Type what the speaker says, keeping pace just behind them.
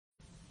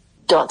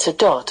...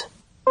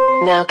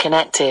 Now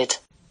connected.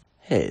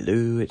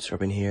 Hello, it's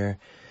Robin here.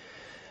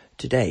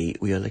 Today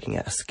we are looking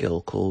at a skill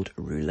called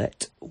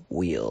Roulette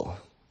Wheel.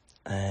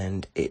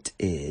 And it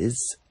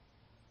is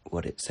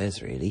what it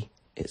says really.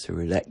 It's a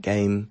roulette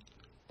game.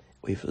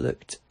 We've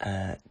looked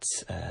at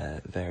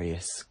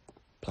various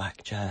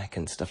blackjack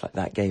and stuff like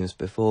that games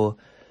before.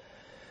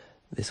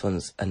 This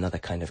one's another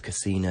kind of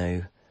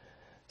casino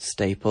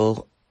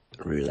staple,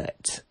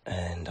 roulette.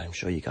 And I'm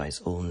sure you guys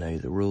all know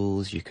the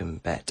rules. You can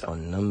bet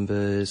on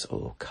numbers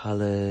or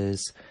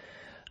colours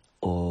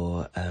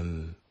or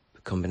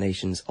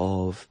combinations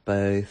of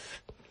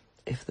both.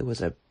 If there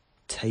was a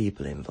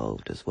table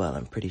involved as well,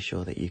 I'm pretty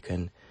sure that you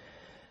can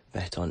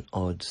bet on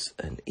odds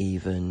and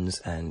evens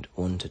and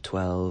 1 to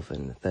 12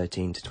 and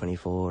 13 to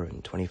 24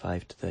 and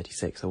 25 to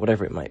 36 or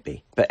whatever it might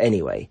be. But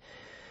anyway,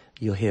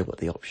 you'll hear what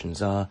the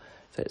options are.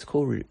 So it's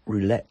called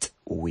Roulette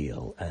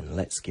Wheel, and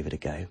let's give it a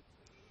go.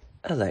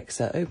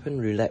 Alexa, open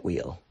Roulette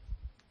Wheel.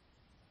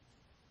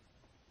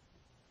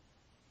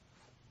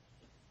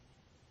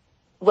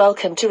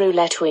 Welcome to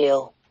Roulette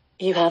Wheel.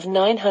 You have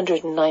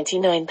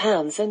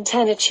 £999 and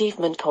 10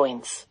 achievement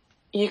points.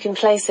 You can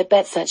place a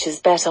bet such as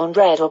bet on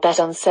red or bet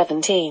on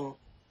 17.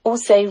 Or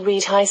say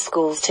read high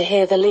schools to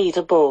hear the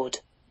leaderboard.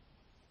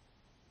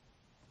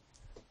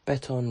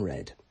 Bet on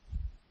red.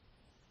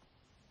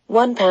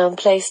 £1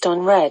 placed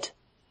on red.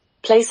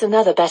 Place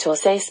another bet or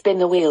say spin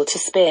the wheel to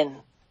spin.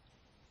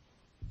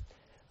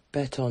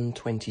 Bet on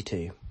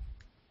 22.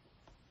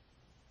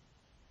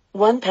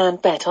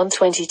 £1 bet on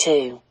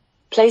 22.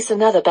 Place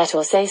another bet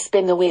or say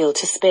spin the wheel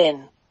to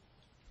spin.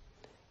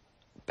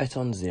 Bet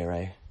on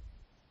 0.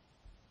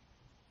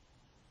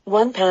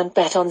 £1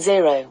 bet on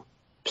 0.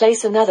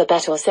 Place another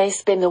bet or say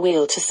spin the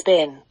wheel to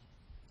spin.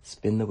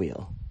 Spin the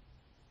wheel.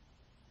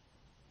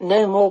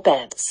 No more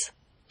bets.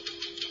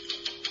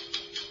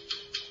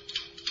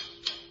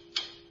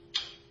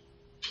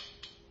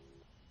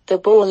 The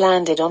ball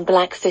landed on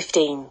black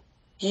 15.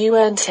 You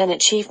earned 10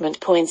 achievement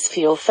points for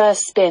your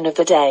first spin of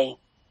the day.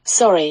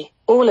 Sorry,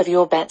 all of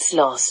your bets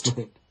lost.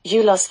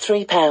 You lost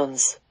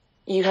 £3.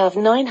 You have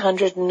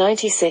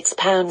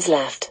 £996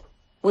 left.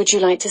 Would you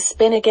like to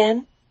spin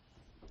again?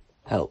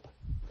 Help.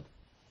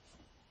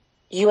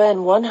 You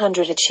earn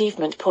 100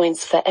 achievement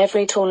points for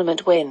every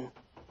tournament win.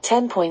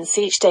 10 points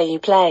each day you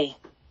play.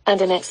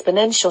 And an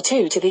exponential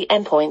 2 to the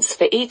n points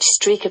for each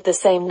streak of the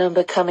same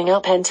number coming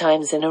up n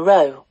times in a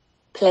row.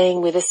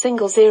 Playing with a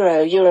single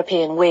zero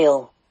European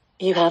wheel.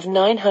 You have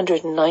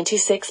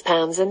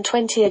 £996 and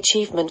 20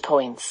 achievement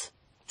points.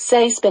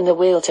 Say spin the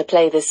wheel to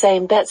play the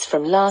same bets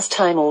from last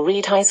time or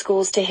read high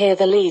schools to hear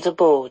the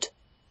leaderboard.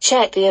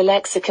 Check the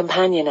Alexa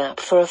companion app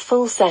for a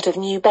full set of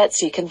new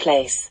bets you can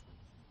place.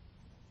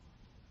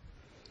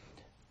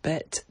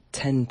 Bet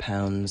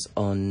 £10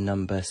 on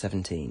number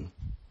 17.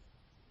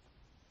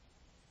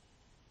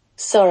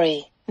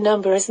 Sorry,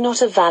 number is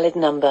not a valid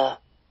number.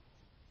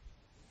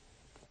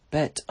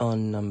 Bet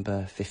on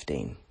number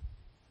 15.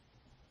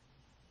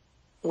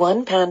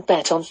 £1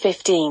 bet on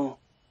 15.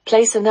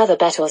 Place another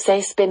bet or say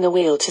spin the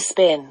wheel to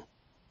spin.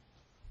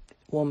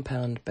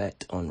 £1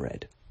 bet on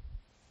red.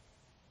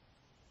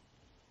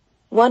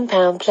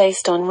 £1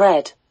 placed on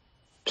red.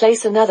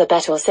 Place another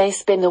bet or say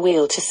spin the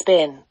wheel to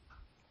spin.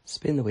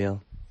 Spin the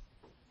wheel.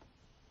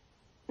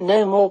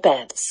 No more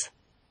bets.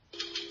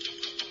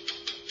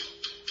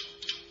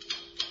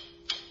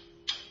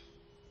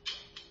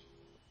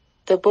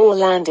 The ball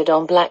landed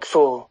on black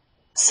 4.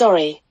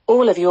 Sorry,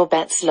 all of your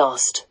bets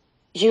lost.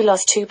 You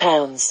lost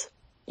 £2.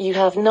 You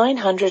have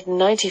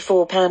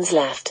 £994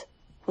 left.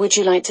 Would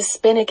you like to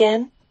spin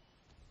again?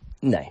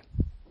 No.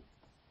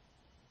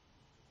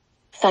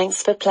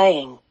 Thanks for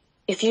playing.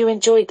 If you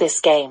enjoyed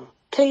this game,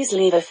 please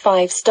leave a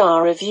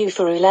 5-star review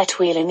for Roulette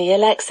Wheel in the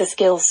Alexa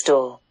Skills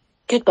Store.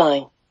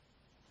 Goodbye.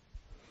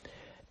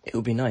 It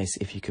would be nice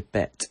if you could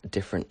bet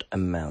different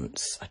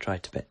amounts. I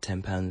tried to bet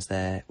 £10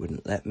 there, it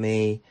wouldn't let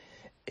me.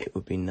 It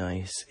would be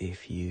nice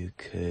if you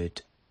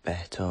could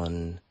bet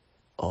on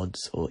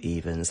odds or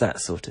evens, that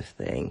sort of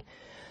thing.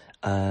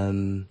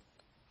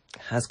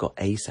 Has got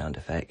a sound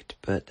effect,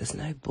 but there's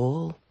no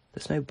ball.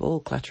 There's no ball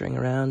clattering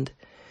around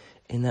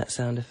in that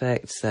sound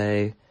effect,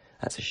 so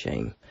that's a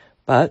shame.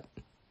 But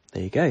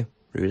there you go,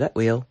 Roulette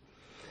Wheel.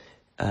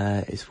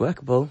 It's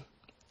workable,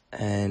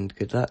 and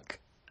good luck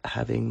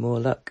having more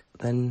luck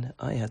than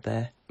I had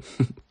there.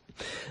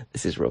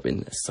 This is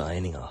Robin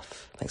signing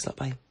off. Thanks a lot,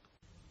 bye.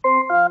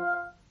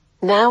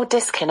 Now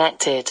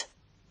disconnected.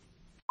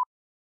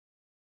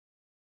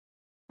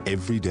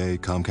 Every day,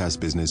 Comcast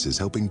Business is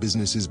helping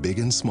businesses big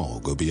and small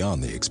go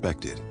beyond the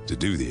expected to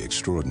do the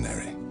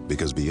extraordinary.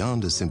 Because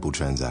beyond a simple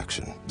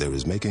transaction, there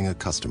is making a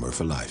customer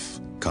for life.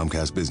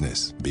 Comcast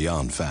Business,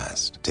 beyond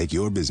fast. Take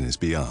your business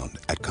beyond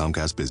at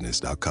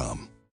ComcastBusiness.com.